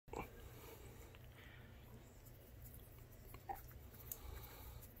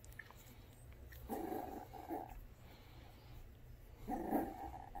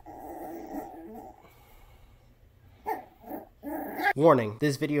Warning,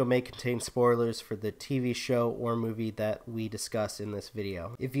 this video may contain spoilers for the TV show or movie that we discuss in this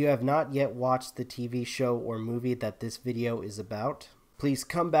video. If you have not yet watched the TV show or movie that this video is about, please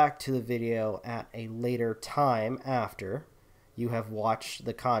come back to the video at a later time after you have watched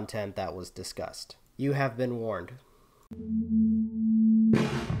the content that was discussed. You have been warned.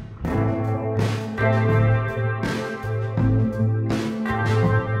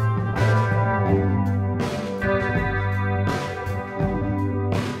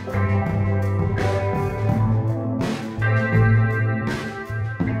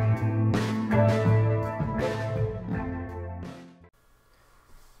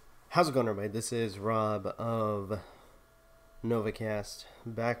 How's it going, everybody? This is Rob of Novakast,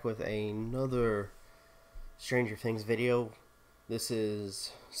 back with another Stranger Things video. This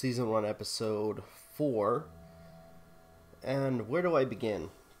is Season 1, Episode 4. And where do I begin?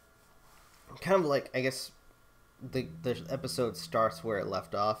 Kind of like, I guess, the episode starts where it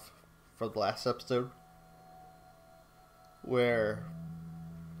left off for the last episode. Where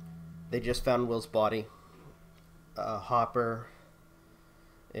they just found Will's body. Hopper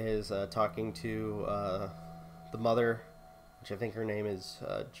is talking to the mother, which I think her name is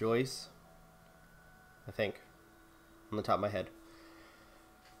Joyce, I think, on the top of my head.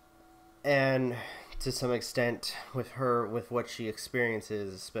 And to some extent, with what she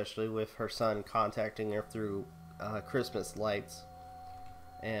experiences, especially with her son contacting her through Christmas lights,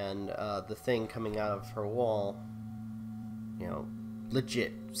 and the thing coming out of her wall, you know,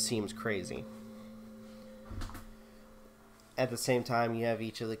 legit seems crazy. At the same time, you have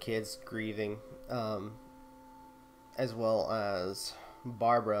each of the kids grieving, as well as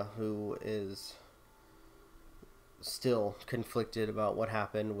Barbara, who is still conflicted about what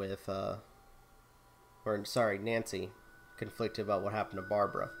happened with, Nancy, conflicted about what happened to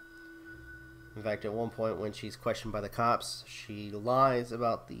Barbara. In fact, at one point when she's questioned by the cops, she lies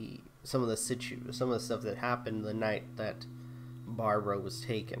about some of the stuff that happened the night that Barbara was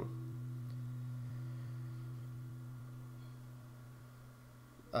taken.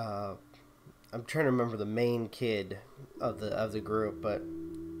 I'm trying to remember the main kid of the group, but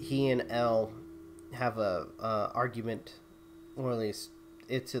he and Elle have a argument, or at least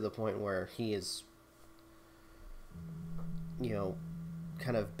it's to the point where he is, you know,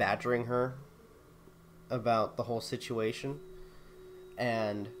 kind of badgering her about the whole situation,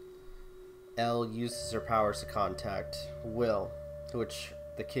 and Elle uses her powers to contact Will, which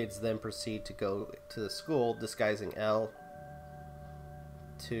the kids then proceed to go to the school disguising Elle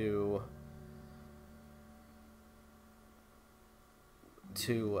to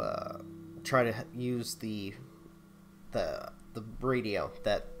try to use the radio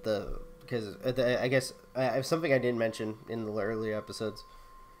because I guess something I didn't mention in the earlier episodes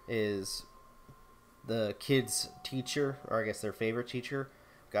is the kids' teacher, or I guess their favorite teacher,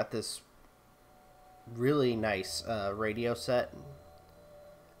 got this really nice radio set,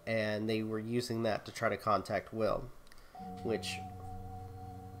 and they were using that to try to contact Will, which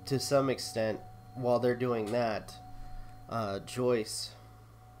to some extent, while they're doing that, Joyce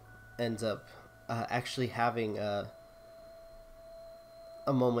ends up actually having a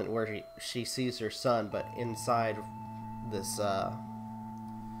moment where she sees her son, but inside this I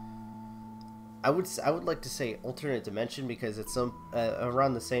would like to say alternate dimension, because it's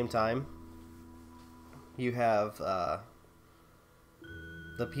around the same time you have the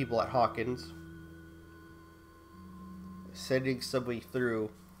people at Hawkins sending somebody through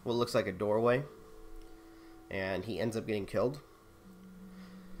what looks like a doorway, and he ends up getting killed.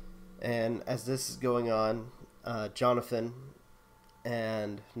 And as this is going on, Jonathan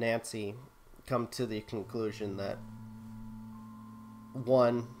and Nancy come to the conclusion that,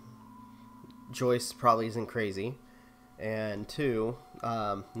 one, Joyce probably isn't crazy, and two,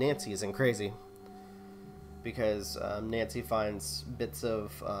 Nancy isn't crazy, because Nancy finds bits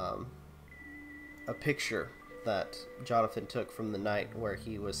of a picture that Jonathan took from the night where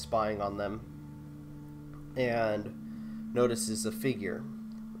he was spying on them, and notices a figure,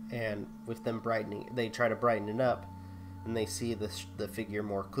 and with them brightening, they try to brighten it up, and they see the figure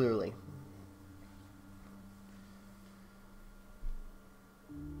more clearly.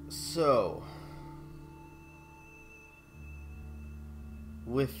 So,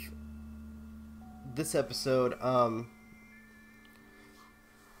 with this episode,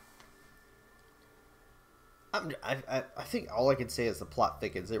 I think all I can say is the plot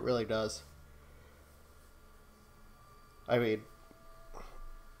thickens. It really does. I mean,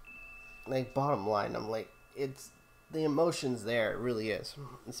 like, bottom line, I'm like, it's the emotions there. It really is,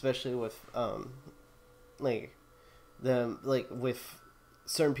 especially with with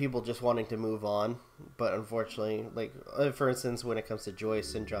certain people just wanting to move on, but unfortunately, like for instance, when it comes to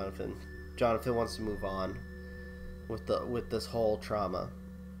Joyce and Jonathan wants to move on with this whole trauma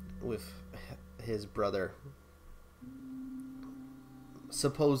with his brother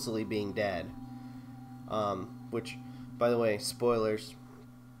supposedly being dead. Which, by the way, spoilers.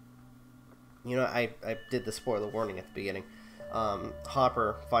 You know, I did the spoiler warning at the beginning.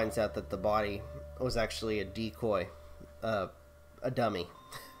 Hopper finds out that the body was actually a decoy, a dummy,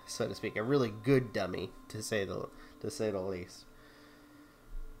 so to speak, a really good dummy, to say the least.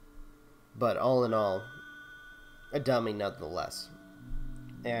 But all in all, a dummy nonetheless.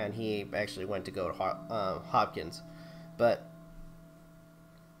 And he actually went to go to Hopkins. But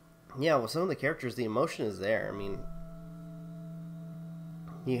yeah, with some of the characters, the emotion is there. I mean,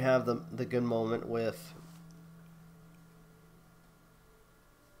 you have the good moment with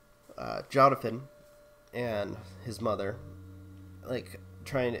Jonathan and his mother, like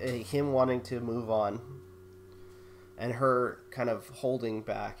him wanting to move on, and her kind of holding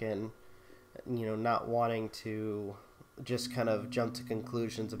back and, you know, not wanting to just kind of jump to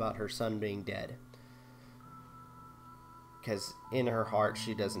conclusions about her son being dead, because in her heart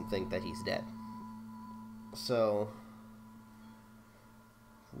she doesn't think that he's dead. So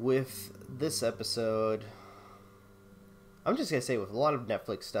with this episode, I'm just gonna say, with a lot of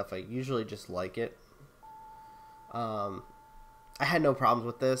Netflix stuff, I usually just like it. I had no problems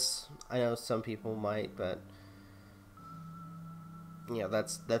with this. I know some people might, but you know,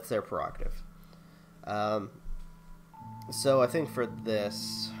 that's their prerogative. So I think for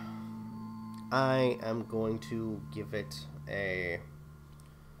this, I am going to give it a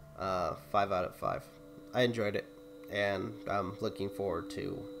 5 out of 5. I enjoyed it, and I'm looking forward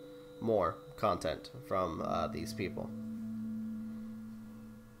to more content from these people.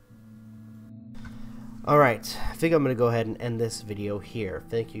 Alright, I think I'm going to go ahead and end this video here.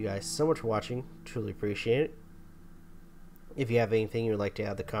 Thank you guys so much for watching. Truly appreciate it. If you have anything you'd like to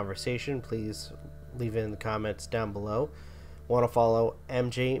add to the conversation, please leave it in the comments down below. Want to follow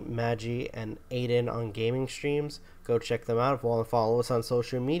MJ, Magi, and Aden on gaming streams? Go check them out. If you want to follow us on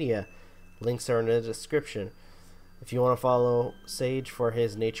social media, links are in the description. If you want to follow Sage for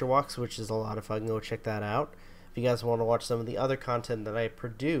his nature walks, which is a lot of fun, go check that out. If you guys want to watch some of the other content that I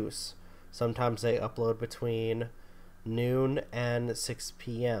produce, sometimes I upload between noon and 6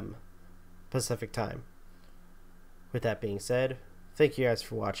 p.m. Pacific time. With that being said, thank you guys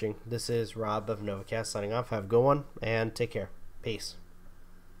for watching. This is Rob of Novakast signing off. Have a good one, and take care. Peace.